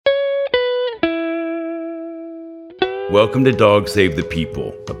Welcome to Dogs Save the People,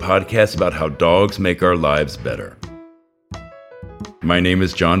 a podcast about how dogs make our lives better. My name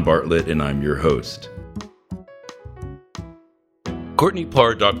is John Bartlett, and I'm your host. Courtney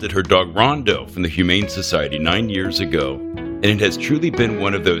Pare adopted her dog Rondo from the Humane Society 9 years ago, and it has truly been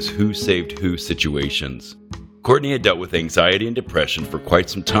one of those who saved who situations. Courtney had dealt with anxiety and depression for quite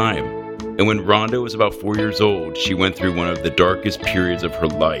some time, and when Rondo was about 4 years old, she went through one of the darkest periods of her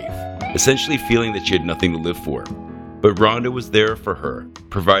life, essentially feeling that she had nothing to live for. But Rondo was there for her,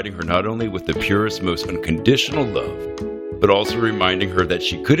 providing her not only with the purest, most unconditional love, but also reminding her that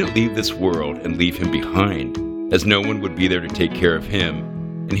she couldn't leave this world and leave him behind, as no one would be there to take care of him,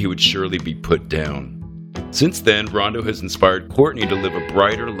 and he would surely be put down. Since then, Rondo has inspired Courtney to live a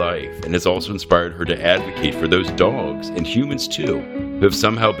brighter life and has also inspired her to advocate for those dogs, and humans too, who have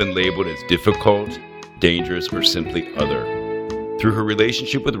somehow been labeled as difficult, dangerous, or simply other. Through her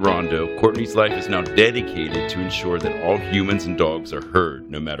relationship with Rondo, Courtney's life is now dedicated to ensure that all humans and dogs are heard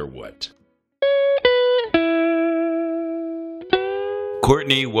no matter what.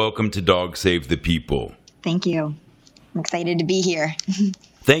 Courtney, welcome to Dogs Save the People. Thank you. I'm excited to be here.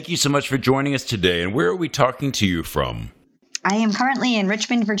 Thank you so much for joining us today. And where are we talking to you from? I am currently in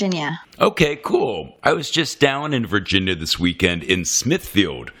Richmond, Virginia. Okay, cool. I was just down in Virginia this weekend in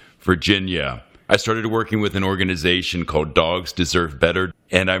Smithfield, Virginia. I started working with an organization called Dogs Deserve Better,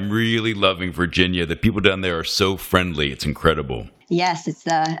 and I'm really loving Virginia. The people down there are so friendly. It's incredible. Yes,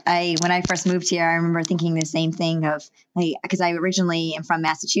 when I first moved here, I remember thinking the same thing because I originally am from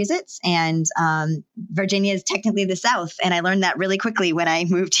Massachusetts, and Virginia is technically the South, and I learned that really quickly when I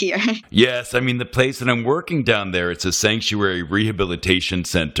moved here. Yes, I mean, the place that I'm working down there, it's a sanctuary rehabilitation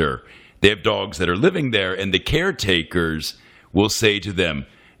center. They have dogs that are living there, and the caretakers will say to them,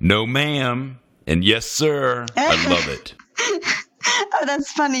 "No, ma'am," and "Yes, sir." I love it. Oh,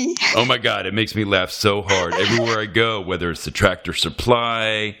 that's funny. Oh my God, it makes me laugh so hard. Everywhere I go, whether it's the Tractor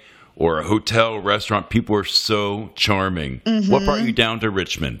Supply or a hotel, restaurant, people are so charming. Mm-hmm. What brought you down to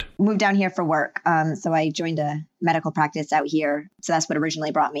Richmond? Moved down here for work. So I joined a medical practice out here. So that's what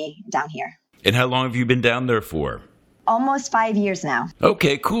originally brought me down here. And how long have you been down there for? Almost 5 years now.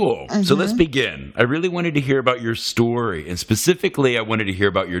 Okay, cool. Mm-hmm. So let's begin. I really wanted to hear about your story. And specifically, I wanted to hear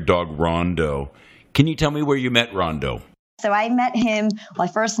about your dog, Rondo. Can you tell me where you met Rondo? So I met him, I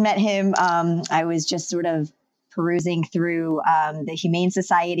first met him, I was just sort of perusing through the Humane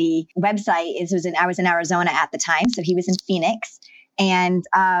Society website. I was in Arizona at the time, so he was in Phoenix. And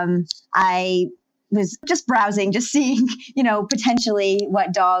I was just browsing, just seeing, potentially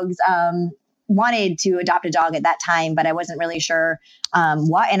what dogs wanted to adopt a dog at that time, but I wasn't really sure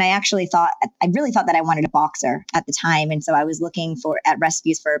what. And I really thought that I wanted a boxer at the time. And so I was looking at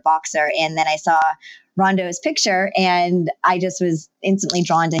rescues for a boxer. And then I saw Rondo's picture and I just was instantly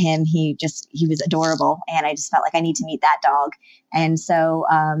drawn to him. He was adorable. And I just felt like I need to meet that dog. And so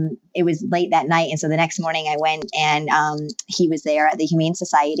it was late that night. And so the next morning I went and he was there at the Humane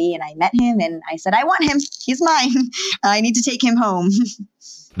Society and I met him and I said, "I want him. He's mine. I need to take him home."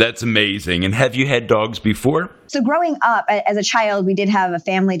 That's amazing. And have you had dogs before? So growing up as a child, we did have a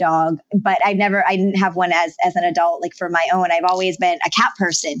family dog, but I didn't have one as an adult, like for my own. I've always been a cat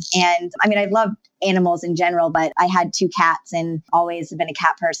person. And I mean, I've loved animals in general, but I had 2 cats and always been a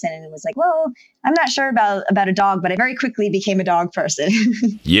cat person and was like, well, I'm not sure about a dog, but I very quickly became a dog person.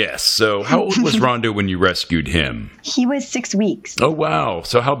 Yes. So how old was Rondo when you rescued him? He was 6 weeks. Oh, wow.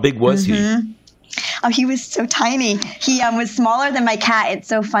 So how big was he? Oh, he was so tiny. He was smaller than my cat. It's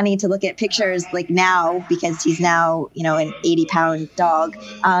so funny to look at pictures like now because he's now, an 80-pound dog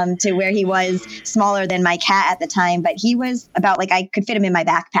to where he was smaller than my cat at the time. But he was about I could fit him in my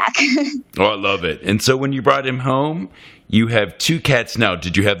backpack. Oh, I love it. And so when you brought him home, you have 2 cats now.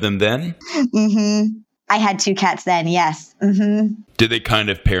 Did you have them then? Mm-hmm. I had 2 cats then, yes. Mm-hmm. Did they kind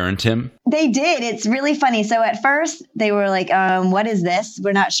of parent him? They did. It's really funny. So at first they were like, what is this?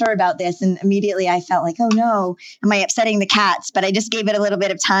 We're not sure about this. And immediately I felt like, oh no, am I upsetting the cats? But I just gave it a little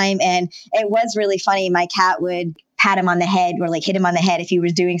bit of time. And it was really funny. My cat would pat him on the head or hit him on the head if he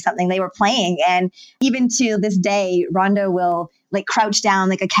was doing something. They were playing. And even to this day, Rondo will crouch down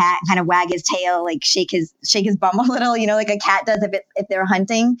like a cat, kind of wag his tail, shake his bum a little, like a cat does if they're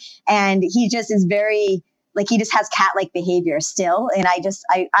hunting. And he just is very, he just has cat-like behavior still. And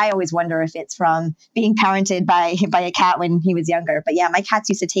I always wonder if it's from being parented by a cat when he was younger. But yeah, my cats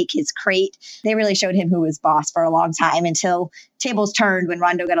used to take his crate. They really showed him who was boss for a long time until tables turned when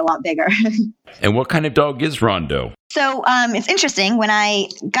Rondo got a lot bigger. And what kind of dog is Rondo? So it's interesting. When I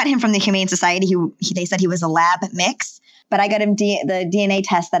got him from the Humane Society, they said he was a lab mix. But I got him the DNA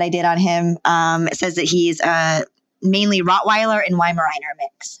test that I did on him. It says that he's mainly Rottweiler and Weimaraner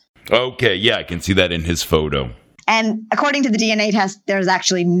mix. Okay, yeah, I can see that in his photo. And according to the DNA test, there's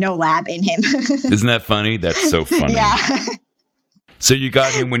actually no lab in him. Isn't that funny? That's so funny. Yeah. So you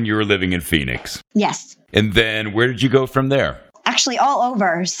got him when you were living in Phoenix. Yes. And then where did you go from there? Actually, all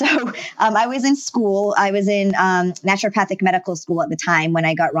over. So I was in school. I was in naturopathic medical school at the time when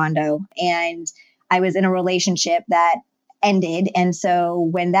I got Rondo. And I was in a relationship that ended. And so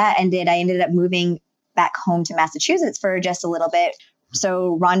when that ended, I ended up moving back home to Massachusetts for just a little bit.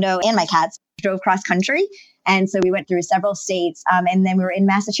 So Rondo and my cats drove cross country. And so we went through several states. And then we were in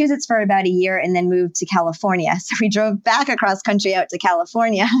Massachusetts for about a year and then moved to California. So we drove back across country out to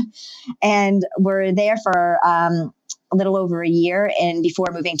California and were there for a little over a year and before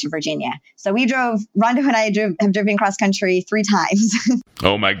moving to Virginia. So Rondo and I have driven cross country 3 times.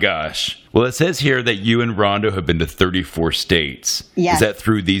 Oh my gosh. Well, it says here that you and Rondo have been to 34 states. Yes. Is that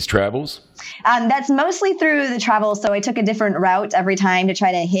through these travels? That's mostly through the travel. So I took a different route every time to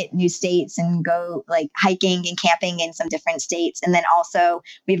try to hit new states and go like hiking and camping in some different states. And then also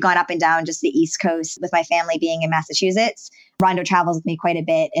we've gone up and down just the East Coast with my family being in Massachusetts. Rondo travels with me quite a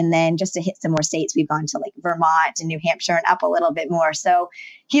bit. And then just to hit some more states, we've gone to like Vermont and New Hampshire and up a little bit more. So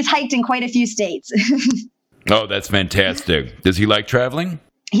he's hiked in quite a few states. Oh, that's fantastic. Does he like traveling?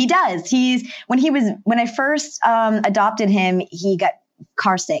 He does. When I first adopted him, he got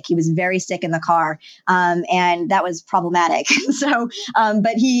car sick. He was very sick in the car. And that was problematic. So,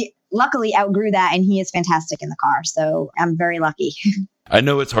 but he luckily outgrew that and he is fantastic in the car. So I'm very lucky. I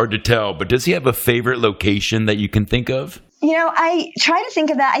know it's hard to tell, but does he have a favorite location that you can think of? I try to think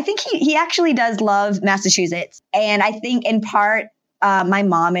of that. I think he actually does love Massachusetts. And I think in part, my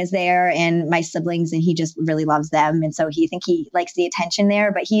mom is there and my siblings, and he just really loves them. And so he likes the attention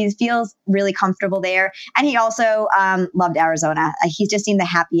there, but he feels really comfortable there. And he also loved Arizona. He's just seemed the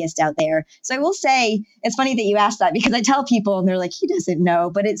happiest out there. So I will say, it's funny that you asked that because I tell people and they're like, he doesn't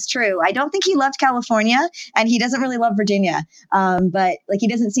know, but it's true. I don't think he loved California and he doesn't really love Virginia. But like he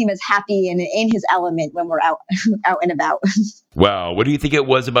doesn't seem as happy and in his element when we're out and about. Wow. What do you think it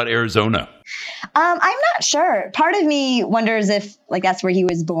was about Arizona? I'm not sure. Part of me wonders if like that's where he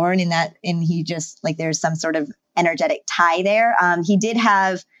was born and he just like there's some sort of energetic tie there. He did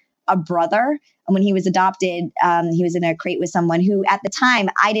have a brother. And when he was adopted, he was in a crate with someone who at the time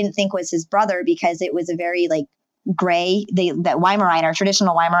I didn't think was his brother because it was a very like gray, that Weimaraner,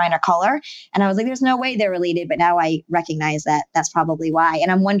 traditional Weimaraner color. And I was like, there's no way they're related. But now I recognize that that's probably why.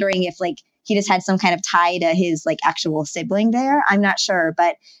 And I'm wondering if like he just had some kind of tie to his like actual sibling there. I'm not sure,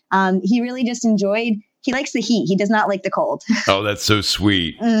 but he really just he likes the heat. He does not like the cold. Oh, that's so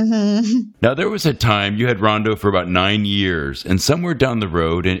sweet. Mm-hmm. Now, there was a time you had Rondo for about 9 years, and somewhere down the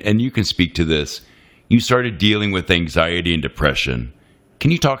road, and you can speak to this, you started dealing with anxiety and depression. Can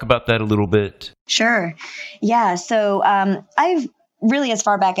you talk about that a little bit? Sure. Yeah. So I've really, as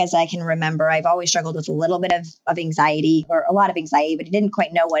far back as I can remember, I've always struggled with a little bit of anxiety or a lot of anxiety, but I didn't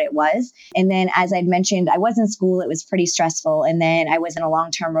quite know what it was. And then, as I'd mentioned, I was in school. It was pretty stressful. And then I was in a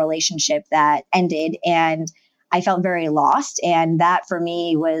long-term relationship that ended and I felt very lost. And that for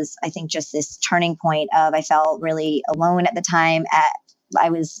me was, I think, just this turning point of I felt really alone at the time. I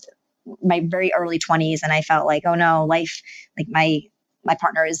was my very early 20s and I felt like, oh no, life, like my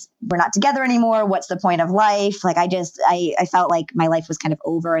partners, we're not together anymore. What's the point of life? Like I felt like my life was kind of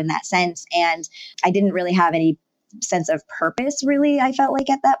over in that sense. And I didn't really have any sense of purpose, really, I felt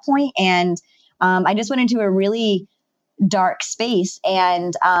like at that point. And I just went into a really dark space.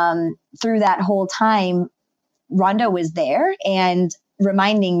 And through that whole time, Rondo was there and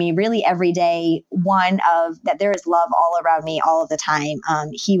reminding me really every day, that there is love all around me all of the time.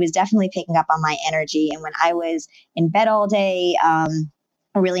 He was definitely picking up on my energy. And when I was in bed all day,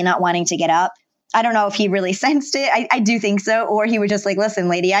 really not wanting to get up, I don't know if he really sensed it. I do think so. Or he was just like, listen,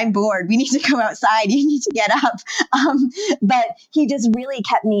 lady, I'm bored. We need to go outside. You need to get up. But he just really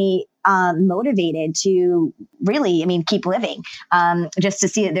kept me motivated to really, keep living. Just to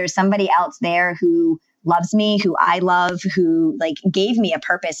see that there's somebody else there who loves me, who I love, who like gave me a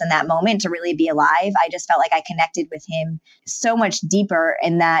purpose in that moment to really be alive. I just felt like I connected with him so much deeper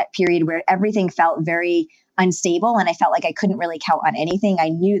in that period where everything felt very unstable and I felt like I couldn't really count on anything. I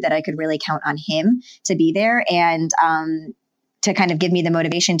knew that I could really count on him to be there and to kind of give me the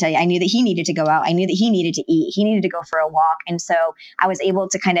motivation I knew that he needed to go out. I knew that he needed to eat. He needed to go for a walk. And so I was able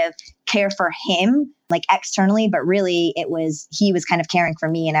to kind of care for him like externally, but really he was kind of caring for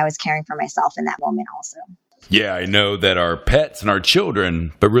me and I was caring for myself in that moment also. Yeah, I know that our pets and our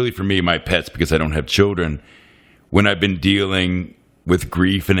children, but really for me, my pets, because I don't have children, when I've been dealing with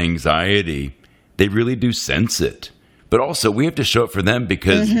grief and anxiety, they really do sense it. But also we have to show up for them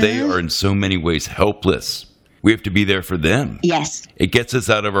because they are in so many ways helpless. We have to be there for them. Yes. It gets us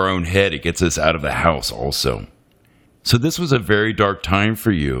out of our own head. It gets us out of the house also. So this was a very dark time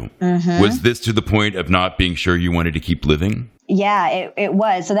for you. Mm-hmm. Was this to the point of not being sure you wanted to keep living? Yeah, it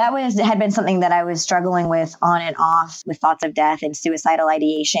was. So that had been something that I was struggling with on and off, with thoughts of death and suicidal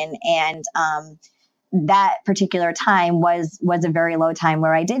ideation. And that particular time was a very low time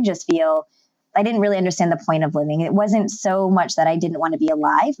where I did just feel I didn't really understand the point of living. It wasn't so much that I didn't want to be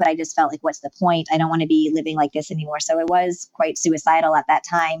alive, but I just felt like, what's the point? I don't want to be living like this anymore. So it was quite suicidal at that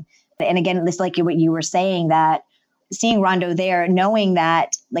time. And again, this, like what you were saying, that seeing Rondo there, knowing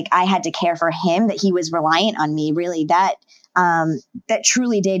that like I had to care for him, that he was reliant on me, really, that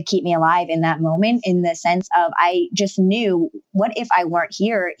truly did keep me alive in that moment, in the sense of I just knew, what if I weren't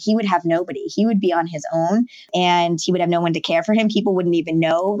here? He would have nobody. He would be on his own, and he would have no one to care for him. People wouldn't even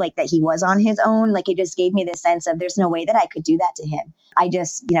know like that he was on his own. Like, it just gave me this sense of there's no way that I could do that to him. I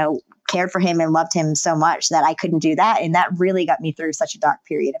just, cared for him and loved him so much that I couldn't do that. And that really got me through such a dark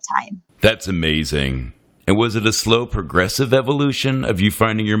period of time. That's amazing. And was it a slow, progressive evolution of you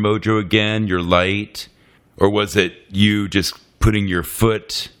finding your mojo again, your light? Or was it you just putting your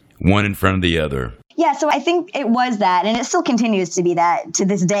foot one in front of the other? Yeah, so I think it was that, and it still continues to be that to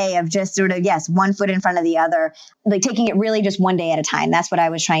this day, of just sort of, yes, one foot in front of the other, like taking it really just one day at a time. That's what I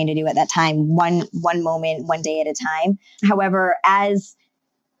was trying to do at that time, one moment, one day at a time. However, as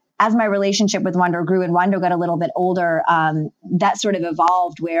my relationship with Rondo grew and Rondo got a little bit older, that sort of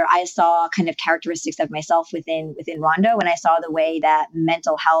evolved, where I saw kind of characteristics of myself within Rondo. And I saw the way that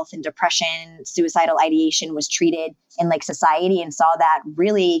mental health and depression, suicidal ideation was treated in like society, and saw that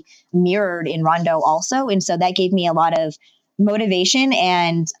really mirrored in Rondo also. And so that gave me a lot of motivation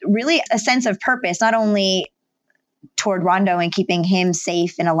and really a sense of purpose, not only toward Rondo and keeping him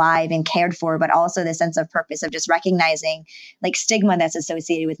safe and alive and cared for, but also the sense of purpose of just recognizing like stigma that's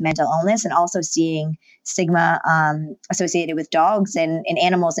associated with mental illness, and also seeing stigma associated with dogs and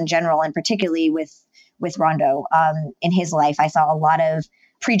animals in general, and particularly with Rondo. In his life, I saw a lot of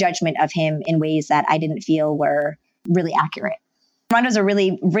prejudgment of him in ways that I didn't feel were really accurate. Rondo's a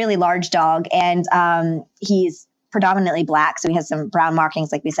really, really large dog, and he's predominantly black. So he has some brown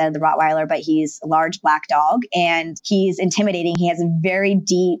markings, like we said, the Rottweiler, but he's a large black dog, and he's intimidating. He has a very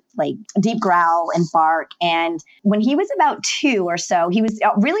deep growl and bark. And when he was about 2 or so, he was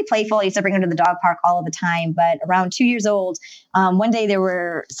really playful. I used to bring him to the dog park all of the time. But around 2 years old, one day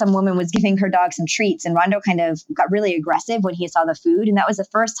some woman was giving her dog some treats, and Rondo kind of got really aggressive when he saw the food. And that was the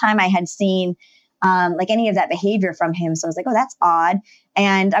first time I had seen any of that behavior from him. So I was like, oh, that's odd.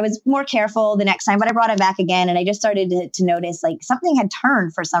 And I was more careful the next time, but I brought him back again. And I just started to notice like something had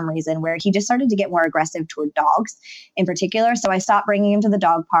turned for some reason, where he just started to get more aggressive toward dogs in particular. So I stopped bringing him to the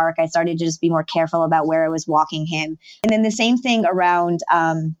dog park. I started to just be more careful about where I was walking him. And then the same thing around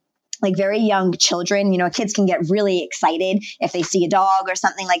very young children. Kids can get really excited if they see a dog or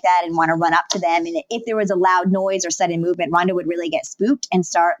something like that and want to run up to them. And if there was a loud noise or sudden movement, Rondo would really get spooked and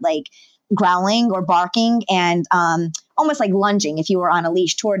start growling or barking and almost like lunging if you were on a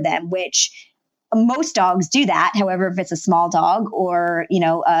leash toward them, which most dogs do that. However, if it's a small dog or,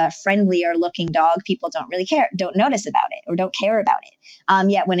 a friendlier looking dog, people don't notice about it or don't care about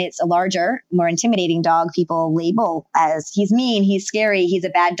it. Yet when it's a larger, more intimidating dog, people label as he's mean, he's scary, he's a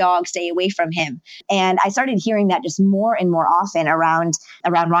bad dog, stay away from him. And I started hearing that just more and more often around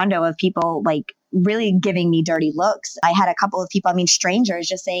Rondo, of people really giving me dirty looks. I had a couple of people, strangers,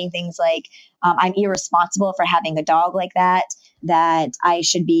 just saying things like, I'm irresponsible for having a dog like that I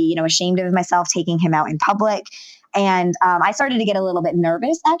should be, ashamed of myself taking him out in public. And I started to get a little bit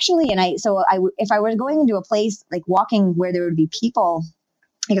nervous, actually. And if I was going into a place walking where there would be people,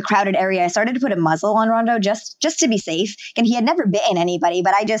 a crowded area, I started to put a muzzle on Rondo just to be safe. And he had never bitten anybody,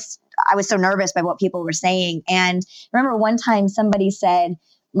 but I was so nervous by what people were saying. And I remember one time somebody said,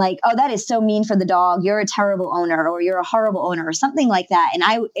 oh, that is so mean for the dog. You're a terrible owner, or you're a horrible owner, or something like that.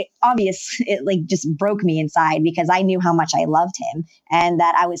 And it just broke me inside, because I knew how much I loved him and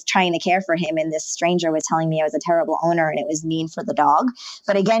that I was trying to care for him. And this stranger was telling me I was a terrible owner and it was mean for the dog.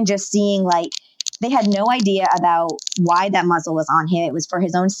 But again, just seeing they had no idea about why that muzzle was on him. It was for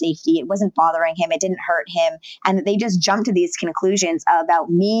his own safety. It wasn't bothering him. It didn't hurt him. And they just jumped to these conclusions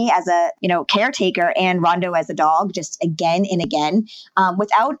about me as a, caretaker and Rondo as a dog, just again and again,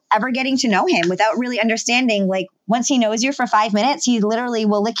 without ever getting to know him, without really understanding, once he knows you for 5 minutes, he literally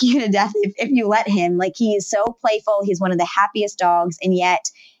will lick you to death if you let him. He is so playful. He's one of the happiest dogs. And yet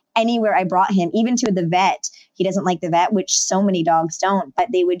anywhere I brought him, even to the vet, he doesn't like the vet, which so many dogs don't, but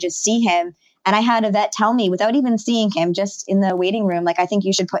they would just see him. And I had a vet tell me, without even seeing him, just in the waiting room, I think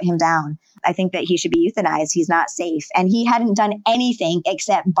you should put him down. I think that he should be euthanized. He's not safe. And he hadn't done anything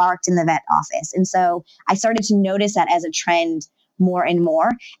except barked in the vet office. And so I started to notice that as a trend more and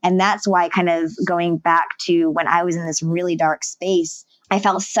more. And that's why, kind of going back to when I was in this really dark space, I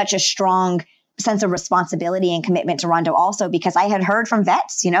felt such a strong sense of responsibility and commitment to Rondo also, because I had heard from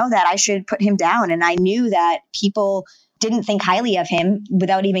vets, that I should put him down. And I knew that people didn't think highly of him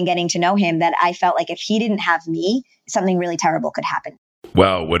without even getting to know him, that I felt like if he didn't have me, something really terrible could happen.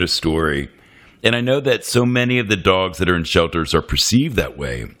 Wow, what a story. And I know that so many of the dogs that are in shelters are perceived that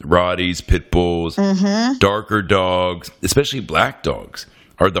way. Rotties, pit bulls, darker dogs, especially black dogs,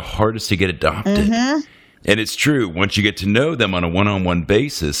 are the hardest to get adopted. And it's true, once you get to know them on a one-on-one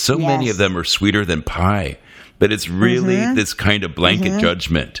basis, so many of them are sweeter than pie. But it's really this kind of blanket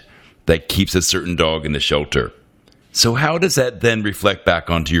judgment that keeps a certain dog in the shelter. So how does that then reflect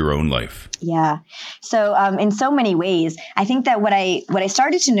back onto your own life? Yeah. So in so many ways, I think that what I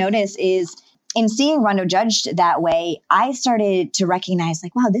started to notice is, in seeing Rondo judged that way, I started to recognize,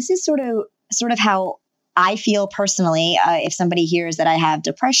 like, wow, this is sort of how I feel personally. If somebody hears that I have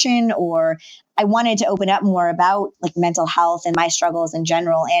depression, or I wanted to open up more about like mental health and my struggles in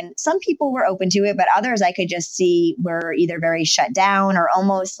general. And some people were open to it, but others I could just see were either very shut down, or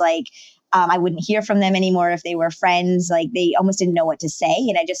almost like I wouldn't hear from them anymore if they were friends. Like, they almost didn't know what to say.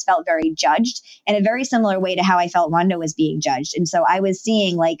 And I just felt very judged, in a very similar way to how I felt Rondo was being judged. And so I was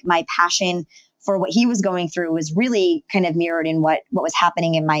seeing like my passion for what he was going through was really kind of mirrored in what was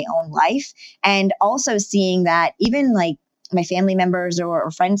happening in my own life. And also seeing that even like my family members or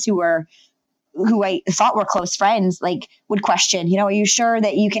friends who I thought were close friends, like, would question, are you sure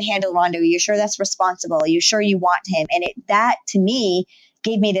that you can handle Rondo? Are you sure that's responsible? Are you sure you want him? And that to me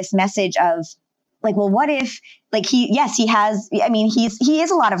gave me this message of like, well, what if, like, he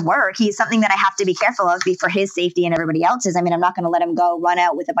is a lot of work. He's something that I have to be careful of for his safety and everybody else's. I mean, I'm not going to let him go run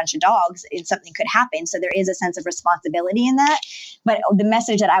out with a bunch of dogs and something could happen. So there is a sense of responsibility in that. But the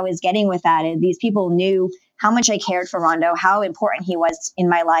message that I was getting with that is, these people knew how much I cared for Rondo, how important he was in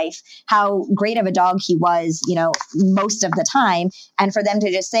my life, how great of a dog he was, most of the time. And for them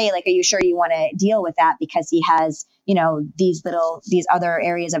to just say, like, are you sure you want to deal with that? Because he has, these other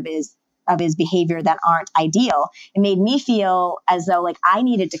areas of his behavior that aren't ideal. It made me feel as though like I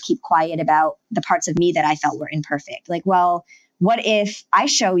needed to keep quiet about the parts of me that I felt were imperfect. Like, well, what if I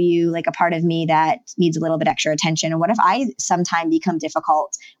show you like a part of me that needs a little bit extra attention? And what if I sometime become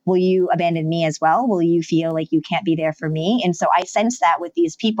difficult? Will you abandon me as well? Will you feel like you can't be there for me? And so I sensed that with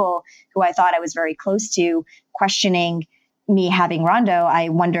these people who I thought I was very close to, questioning me having Rondo. I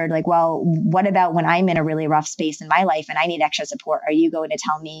wondered, like, well, what about when I'm in a really rough space in my life and I need extra support? Are you going to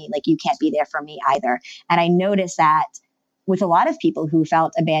tell me like you can't be there for me either? And I noticed that with a lot of people who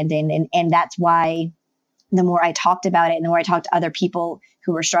felt abandoned. And that's why the more I talked about it and the more I talked to other people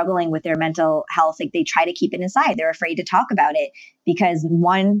who were struggling with their mental health, like, they try to keep it inside. They're afraid to talk about it because,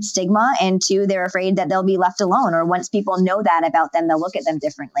 one, stigma, and two, they're afraid that they'll be left alone, or once people know that about them, they'll look at them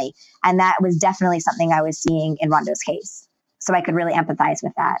differently. And that was definitely something I was seeing in Rondo's case. So I could really empathize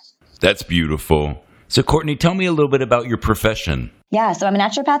with that. That's beautiful. So Courtney, tell me a little bit about your profession. Yeah, so I'm a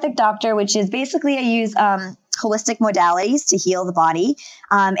naturopathic doctor, which is basically I use holistic modalities to heal the body.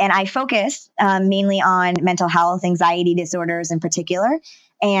 And I focus mainly on mental health, anxiety disorders in particular.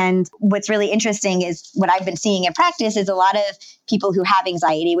 And what's really interesting is what I've been seeing in practice is a lot of people who have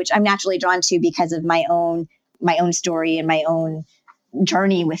anxiety, which I'm naturally drawn to because of my own story and my own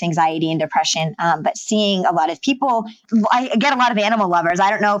journey with anxiety and depression. But seeing a lot of people, I get a lot of animal lovers. I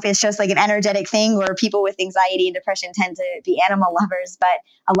don't know if it's just like an energetic thing where people with anxiety and depression tend to be animal lovers, but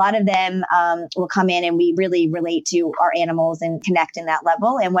a lot of them will come in and we really relate to our animals and connect in that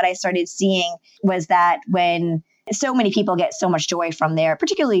level. And what I started seeing was that when so many people get so much joy from their,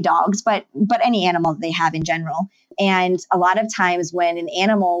 particularly dogs, but any animal that they have in general. And a lot of times when an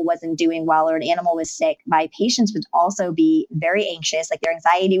animal wasn't doing well or an animal was sick, my patients would also be very anxious, like their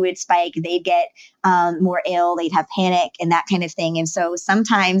anxiety would spike, they'd get more ill, they'd have panic and that kind of thing. And so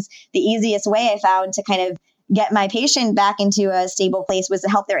sometimes the easiest way I found to kind of get my patient back into a stable place was to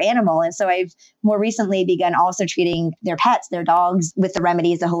help their animal. And so I've more recently begun also treating their pets, their dogs, with the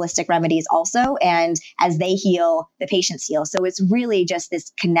remedies, the holistic remedies also. And as they heal, the patients heal. So it's really just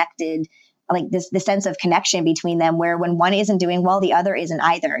this connected, like the sense of connection between them, where when one isn't doing well, the other isn't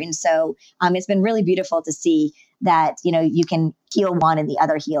either. And so it's been really beautiful to see that, you can heal one and the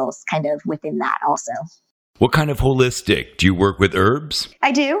other heals kind of within that also. What kind of holistic? Do you work with herbs?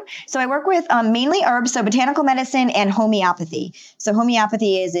 I do. So I work with mainly herbs, so botanical medicine and homeopathy. So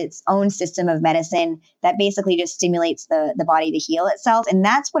homeopathy is its own system of medicine that basically just stimulates the body to heal itself. And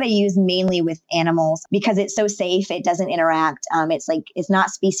that's what I use mainly with animals because it's so safe. It doesn't interact. It's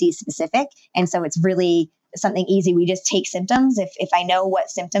not species specific. And so it's really something easy. We just take symptoms. If I know what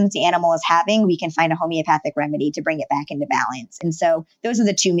symptoms the animal is having, we can find a homeopathic remedy to bring it back into balance. And so those are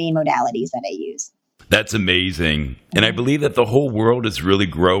the two main modalities that I use. That's amazing. And I believe that the whole world is really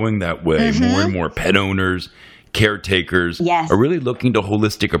growing that way. More and more pet owners, caretakers are really looking to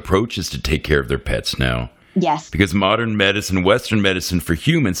holistic approaches to take care of their pets now. Yes. Because modern medicine, Western medicine for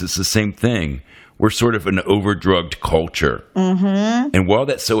humans, is the same thing. We're sort of an overdrugged culture. And while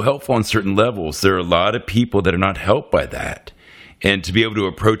that's so helpful on certain levels, there are a lot of people that are not helped by that. And to be able to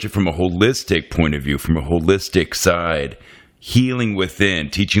approach it from a holistic point of view, from a holistic side, healing within,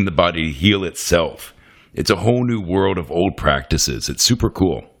 teaching the body to heal itself. It's a whole new world of old practices. It's super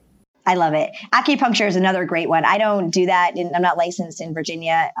cool. I love it. Acupuncture is another great one. I don't do that. I'm not licensed in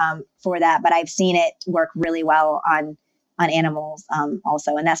Virginia for that, but I've seen it work really well on animals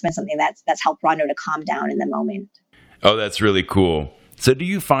also. And that's been something that's helped Rondo to calm down in the moment. Oh, that's really cool. So do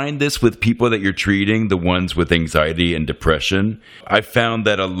you find this with people that you're treating, the ones with anxiety and depression? I found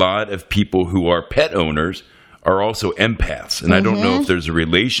that a lot of people who are pet owners are also empaths. And I don't know if there's a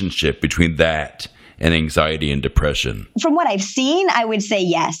relationship between that and anxiety and depression. From what I've seen, I would say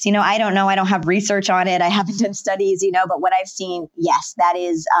yes. I don't know. I don't have research on it. I haven't done studies, but what I've seen, yes,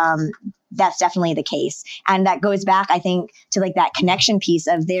 that's definitely the case. And that goes back, I think, to like that connection piece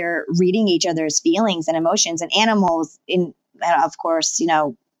of their reading each other's feelings and emotions. And animals, of course,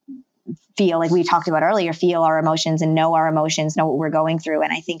 feel, like we talked about earlier, feel our emotions and know our emotions, know what we're going through.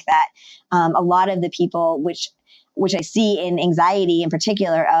 And I think that a lot of the people, which I see in anxiety in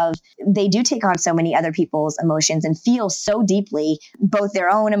particular, of they do take on so many other people's emotions and feel so deeply both their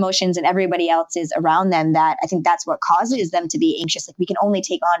own emotions and everybody else's around them, that I think that's what causes them to be anxious. Like we can only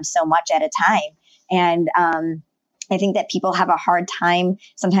take on so much at a time. And I think that people have a hard time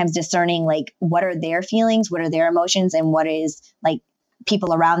sometimes discerning like what are their feelings, what are their emotions, and what is like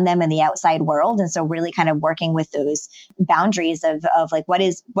people around them in the outside world. And so really kind of working with those boundaries of like,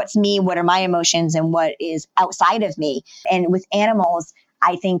 what's me, what are my emotions, and what is outside of me. And with animals,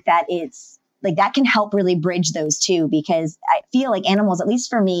 I think that it's like that can help really bridge those two, because I feel like animals, at least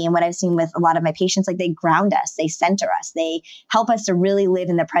for me and what I've seen with a lot of my patients, like they ground us, they center us, they help us to really live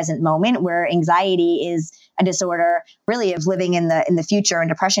in the present moment, where anxiety is a disorder really of living in the future, and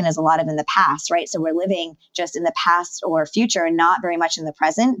depression is a lot of in the past, right? So we're living just in the past or future and not very much in the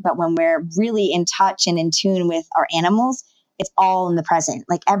present. But when we're really in touch and in tune with our animals, it's all in the present,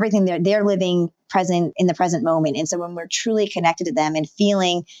 like everything they're living present in the present moment. And so when we're truly connected to them and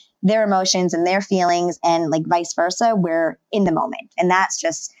feeling their emotions and their feelings, and like vice versa, we're in the moment. And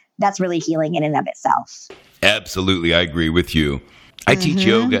that's really healing in and of itself. Absolutely. I agree with you. I teach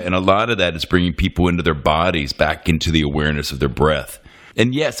yoga, and a lot of that is bringing people into their bodies, back into the awareness of their breath.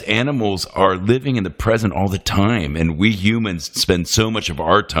 And yes, animals are living in the present all the time. And we humans spend so much of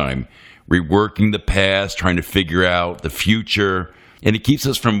our time reworking the past, trying to figure out the future. And it keeps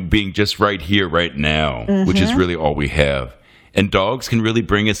us from being just right here, right now, which is really all we have. And dogs can really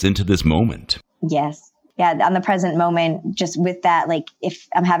bring us into this moment. Yes. Yeah, on the present moment, just with that, like if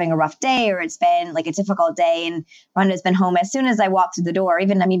I'm having a rough day or it's been like a difficult day and Rondo's been home, as soon as I walk through the door,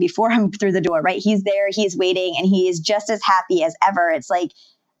 before I'm through the door, right? He's there, he's waiting, and he is just as happy as ever. It's like,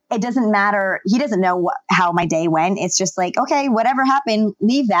 it doesn't matter. He doesn't know how my day went. It's just like, okay, whatever happened,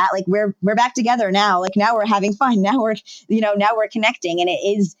 leave that. Like we're back together now. Like now we're having fun. Now we're connecting. And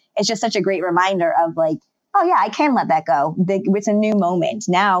it's just such a great reminder of like, oh yeah, I can let that go. It's a new moment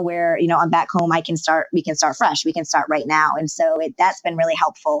now where, I'm back home. We can start fresh. We can start right now. And so that's been really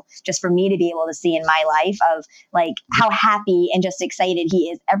helpful just for me to be able to see in my life of like how happy and just excited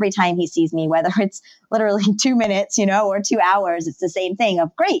he is every time he sees me, whether it's literally 2 minutes, or 2 hours. It's the same thing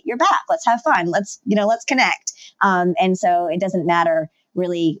of great, you're back. Let's have fun. Let's connect. And so it doesn't matter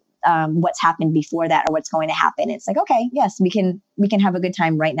really what's happened before that or what's going to happen. It's like, okay, yes, we can have a good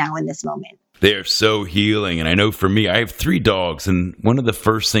time right now in this moment. They are so healing. And I know for me, I have 3 dogs. And one of the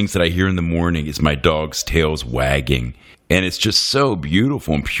first things that I hear in the morning is my dog's tails wagging. And it's just so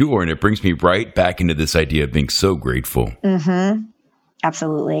beautiful and pure. And it brings me right back into this idea of being so grateful.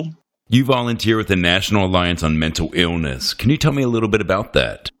 Absolutely. You volunteer with the National Alliance on Mental Illness. Can you tell me a little bit about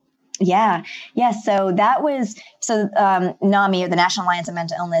that? Yeah. So that was, NAMI, or the National Alliance on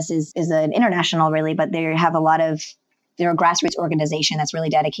Mental Illness, is an international really, but they have they're a grassroots organization that's really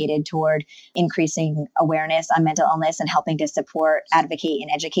dedicated toward increasing awareness on mental illness and helping to support, advocate, and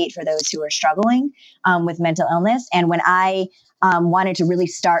educate for those who are struggling with mental illness. And when I wanted to really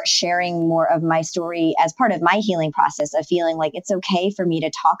start sharing more of my story as part of my healing process of feeling like it's okay for me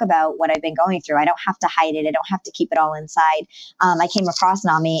to talk about what I've been going through. I don't have to hide it. I don't have to keep it all inside. I came across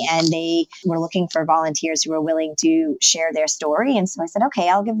NAMI and they were looking for volunteers who were willing to share their story. And so I said, okay,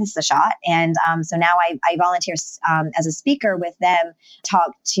 I'll give this a shot. And so now I volunteer as a speaker with them,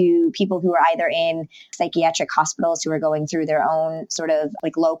 talk to people who are either in psychiatric hospitals who are going through their own sort of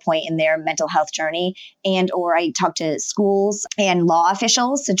like low point in their mental health journey, and or I talk to schools and law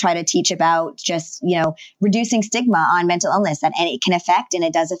officials to try to teach about just, reducing stigma on mental illness, that it can affect, and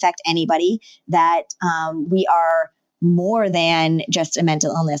it does affect anybody, that we are more than just a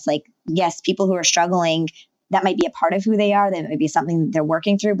mental illness. Like, yes, people who are struggling, that might be a part of who they are. That might be something they're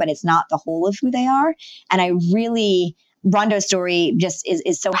working through, but it's not the whole of who they are. And I really, Rondo's story just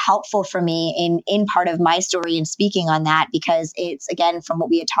is so helpful for me in part of my story and speaking on that, because it's, again, from what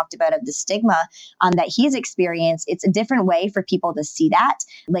we had talked about of the stigma that he's experienced, it's a different way for people to see that,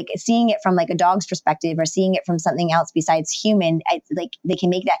 like seeing it from like a dog's perspective or seeing it from something else besides human. Like they can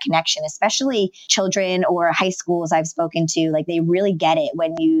make that connection, especially children or high schools I've spoken to, like they really get it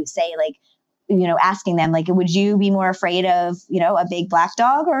when you say like, asking them like, would you be more afraid of, a big black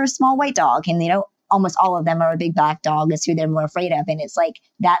dog or a small white dog? And, almost all of them are a big black dog is who they're more afraid of. And it's like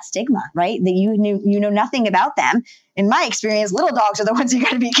that stigma, right? That you know nothing about them. In my experience, little dogs are the ones you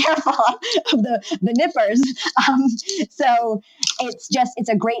got to be careful of the nippers. So it's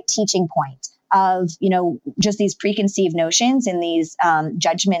a great teaching point of, just these preconceived notions and these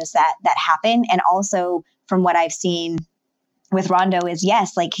judgments that happen. And also from what I've seen with Rondo is,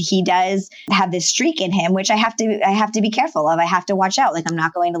 yes, like he does have this streak in him, which I have to be careful of. I have to watch out. Like I'm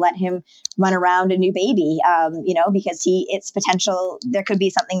not going to let him run around a new baby, because it's potential. There could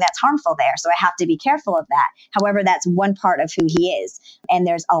be something that's harmful there. So I have to be careful of that. However, that's one part of who he is. And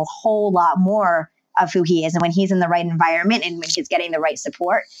there's a whole lot more of who he is. And when he's in the right environment and when he's getting the right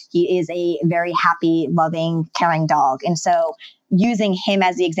support, he is a very happy, loving, caring dog. And so using him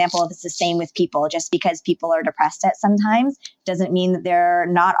as the example of it's the same with people. Just because people are depressed at sometimes doesn't mean that they're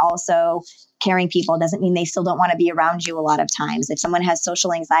not also caring people, doesn't mean they still don't want to be around you a lot of times. If someone has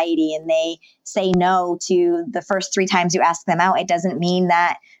social anxiety and they say no to the first 3 times you ask them out, it doesn't mean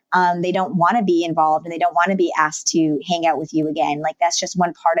that they don't want to be involved and they don't want to be asked to hang out with you again. Like that's just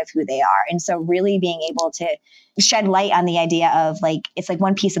one part of who they are. And so really being able to shed light on the idea of like, it's like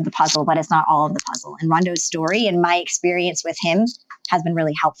one piece of the puzzle, but it's not all of the puzzle. And Rondo's story and my experience with him has been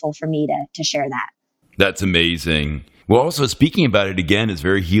really helpful for me to share that. That's amazing. Well, also speaking about it again is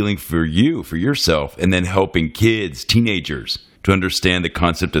very healing for you, for yourself, and then helping kids, teenagers to understand the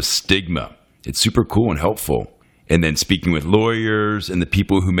concept of stigma. It's super cool and helpful. And then speaking with lawyers and the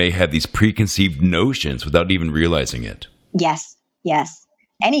people who may have these preconceived notions without even realizing it. Yes.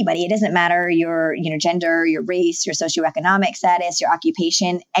 Anybody, it doesn't matter your gender, your race, your socioeconomic status, your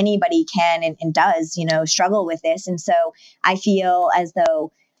occupation, anybody can and does, struggle with this. And so I feel as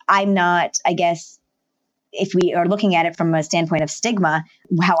though I'm not, I guess, if we are looking at it from a standpoint of stigma,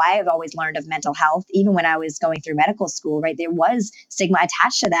 how I have always learned of mental health, even when I was going through medical school, right, there was stigma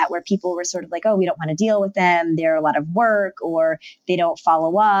attached to that where people were sort of like, oh, we don't want to deal with them. They're a lot of work, or they don't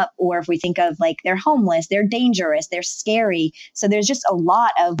follow up. Or if we think of like they're homeless, they're dangerous, they're scary. So there's just a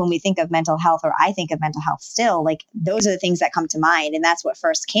lot of when we think of mental health, or I think of mental health still, like those are the things that come to mind. And that's what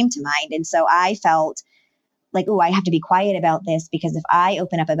first came to mind. And so I felt like, oh, I have to be quiet about this because if I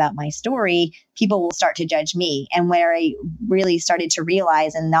open up about my story, people will start to judge me. And where I really started to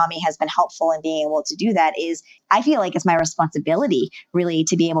realize, and NAMI has been helpful in being able to do that, is I feel like it's my responsibility really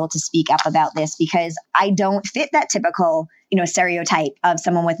to be able to speak up about this because I don't fit that typical, stereotype of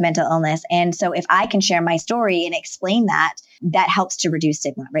someone with mental illness. And so if I can share my story and explain that, that helps to reduce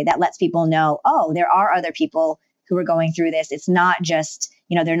stigma, right? That lets people know, oh, there are other people who are going through this. It's not just,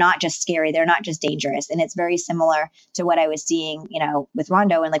 they're not just scary. They're not just dangerous. And it's very similar to what I was seeing, with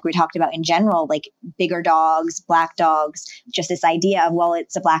Rondo. And like we talked about in general, like bigger dogs, black dogs, just this idea of, well,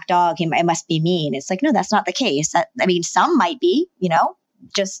 it's a black dog. It must be mean. It's like, no, that's not the case. Some might be,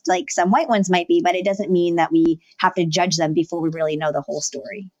 just like some white ones might be, but it doesn't mean that we have to judge them before we really know the whole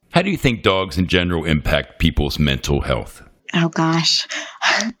story. How do you think dogs in general impact people's mental health? Oh gosh,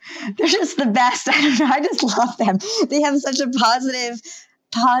 they're just the best. I don't know. I just love them. They have such a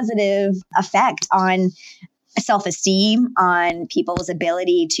positive effect on self-esteem, on people's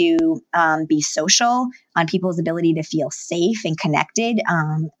ability to be social, on people's ability to feel safe and connected,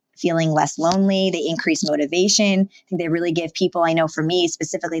 feeling less lonely. They increase motivation. I think they really give people, I know for me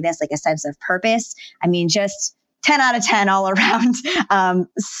specifically, this like a sense of purpose. Just 10 out of 10 all around.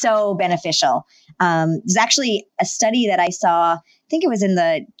 So beneficial. There's actually a study that I saw, I think it was in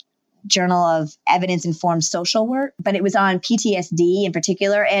the Journal of Evidence-Informed Social Work, but it was on PTSD in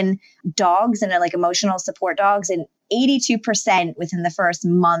particular and dogs and like emotional support dogs. And 82% within the first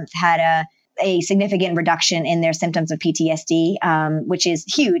month had a significant reduction in their symptoms of PTSD, which is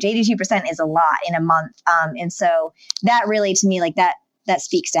huge. 82% is a lot in a month. And so that really, to me, like that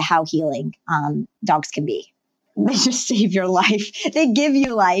speaks to how healing dogs can be. They just save your life. They give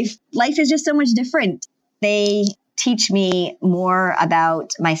you life. Life is just so much different. They teach me more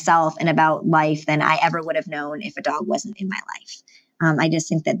about myself and about life than I ever would have known if a dog wasn't in my life. I just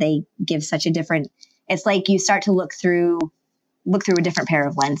think that they give such a different, it's like you start to look through a different pair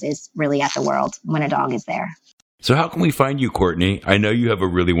of lenses really at the world when a dog is there. So how can we find you, Courtney? I know you have a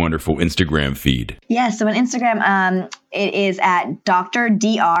really wonderful Instagram feed. Yeah, so on Instagram, it is at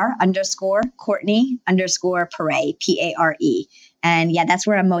Dr.Courtney_Pare, Pare. And yeah, that's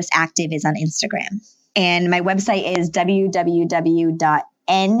where I'm most active is on Instagram. And my website is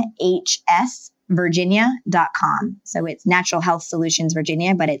www.nhsvirginia.com. So it's Natural Health Solutions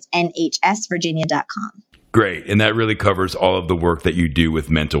Virginia, but it's nhsvirginia.com. Great. And that really covers all of the work that you do with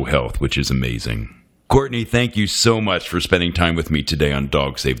mental health, which is amazing. Courtney, thank you so much for spending time with me today on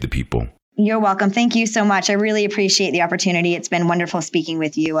Dog Save the People. You're welcome. Thank you so much. I really appreciate the opportunity. It's been wonderful speaking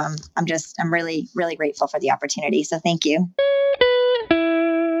with you. I'm really, really grateful for the opportunity. So thank you.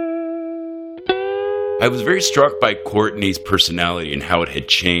 I was very struck by Courtney's personality and how it had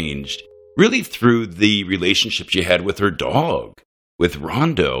changed, really through the relationship she had with her dog, with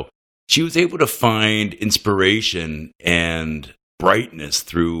Rondo. She was able to find inspiration and brightness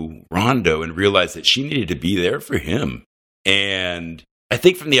through Rondo and realize that she needed to be there for him. And I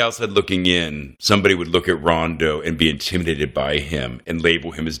think from the outside looking in, somebody would look at Rondo and be intimidated by him and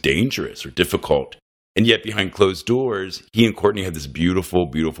label him as dangerous or difficult. And yet behind closed doors, he and Courtney had this beautiful,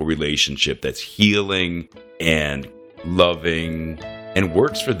 beautiful relationship that's healing and loving and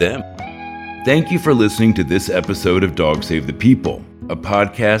works for them. Thank you for listening to this episode of Dog Save the People, a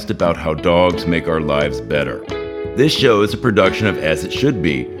podcast about how dogs make our lives better. This show is a production of As It Should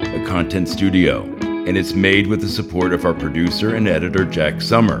Be, a content studio, and it's made with the support of our producer and editor, Jack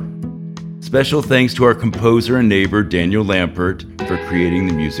Summer. Special thanks to our composer and neighbor, Daniel Lampert, for creating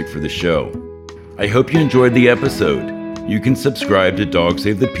the music for the show. I hope you enjoyed the episode. You can subscribe to Dog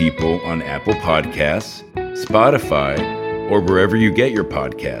Save the People on Apple Podcasts, Spotify, or wherever you get your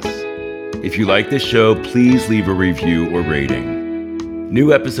podcasts. If you like this show, please leave a review or rating.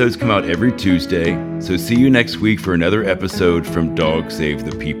 New episodes come out every Tuesday, so see you next week for another episode from Dog Save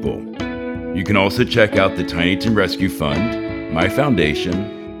the People. You can also check out the Tinnyton Rescue Fund, my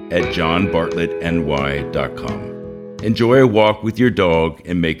foundation, at johnbartlettny.com. Enjoy a walk with your dog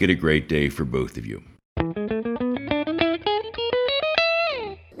and make it a great day for both of you.